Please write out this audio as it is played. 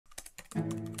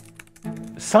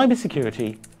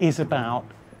Cybersecurity is about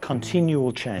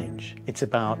continual change. It's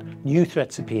about new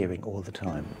threats appearing all the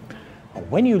time.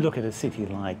 When you look at a city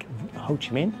like Ho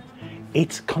Chi Minh,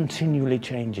 it's continually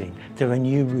changing. There are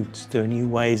new routes, there are new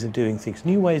ways of doing things,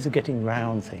 new ways of getting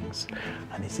around things.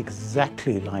 And it's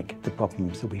exactly like the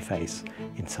problems that we face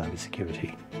in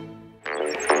cybersecurity. 3,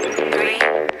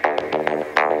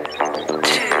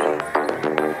 2,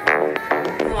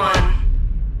 1.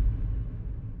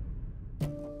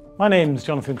 My name's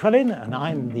Jonathan Crellin and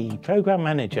I'm the Programme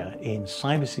Manager in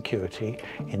Cybersecurity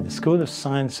in the School of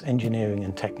Science, Engineering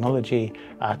and Technology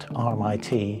at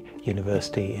RMIT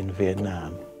University in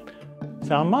Vietnam.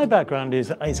 So my background is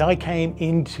I came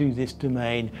into this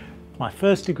domain, my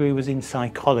first degree was in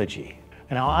psychology.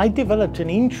 And I developed an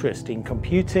interest in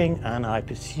computing and I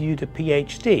pursued a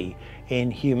PhD in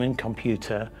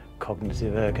human-computer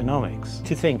cognitive ergonomics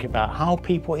to think about how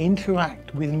people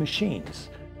interact with machines.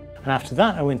 And after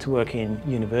that, I went to work in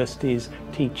universities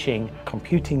teaching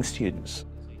computing students.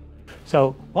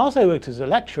 So whilst I worked as a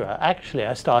lecturer, actually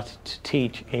I started to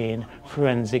teach in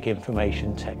forensic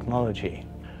information technology.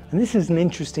 And this is an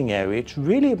interesting area. It's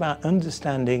really about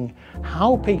understanding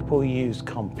how people use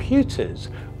computers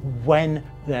when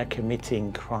they're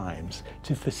committing crimes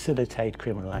to facilitate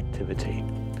criminal activity.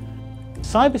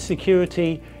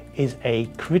 Cybersecurity is a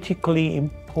critically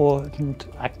important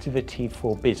activity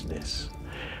for business.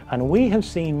 And we have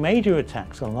seen major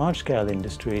attacks on large-scale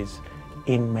industries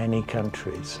in many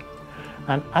countries.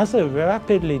 And as a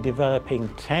rapidly developing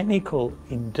technical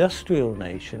industrial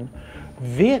nation,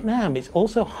 Vietnam is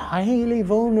also highly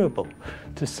vulnerable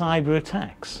to cyber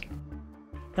attacks.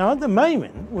 Now at the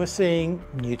moment, we're seeing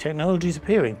new technologies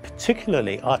appearing,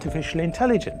 particularly artificial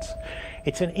intelligence.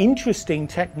 It's an interesting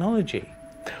technology,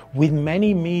 with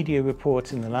many media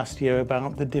reports in the last year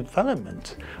about the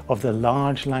development of the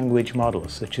large language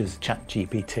models such as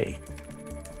ChatGPT.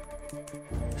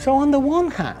 So on the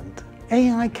one hand,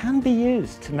 AI can be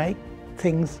used to make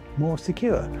things more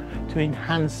secure, to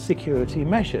enhance security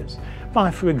measures by,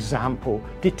 for example,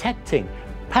 detecting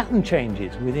pattern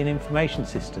changes within information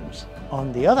systems.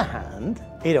 On the other hand,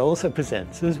 it also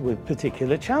presents us with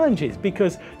particular challenges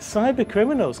because cyber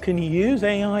criminals can use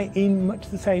AI in much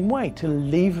the same way to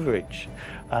leverage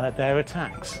their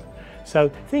attacks. So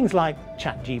things like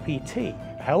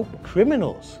ChatGPT help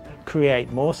criminals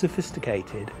create more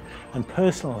sophisticated and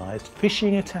personalized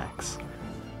phishing attacks.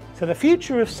 So the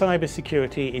future of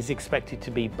cybersecurity is expected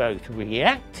to be both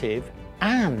reactive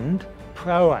and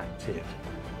proactive.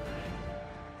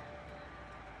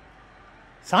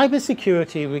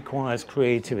 Cybersecurity requires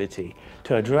creativity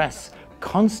to address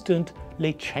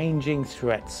constantly changing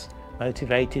threats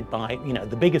motivated by,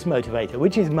 the biggest motivator,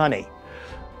 which is money.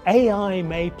 AI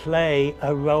may play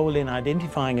a role in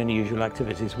identifying unusual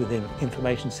activities within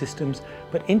information systems,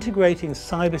 but integrating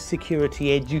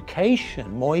cybersecurity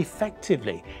education more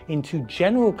effectively into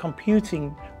general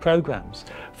computing programs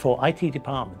for IT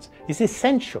departments is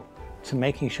essential to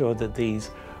making sure that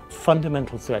these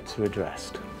fundamental threats are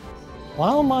addressed.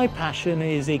 While my passion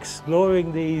is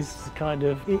exploring these kind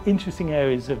of interesting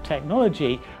areas of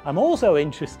technology, I'm also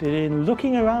interested in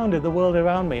looking around at the world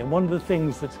around me. And one of the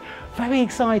things that's very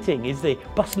exciting is the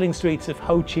bustling streets of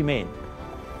Ho Chi Minh.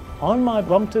 On my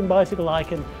Brompton bicycle, I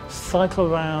can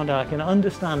cycle around, I can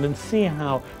understand and see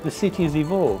how the city has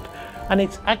evolved. And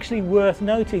it's actually worth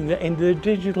noting that in the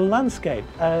digital landscape,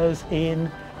 as in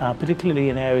particularly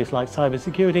in areas like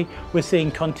cybersecurity, we're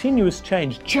seeing continuous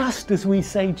change, just as we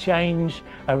say change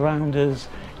around us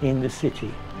in the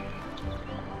city.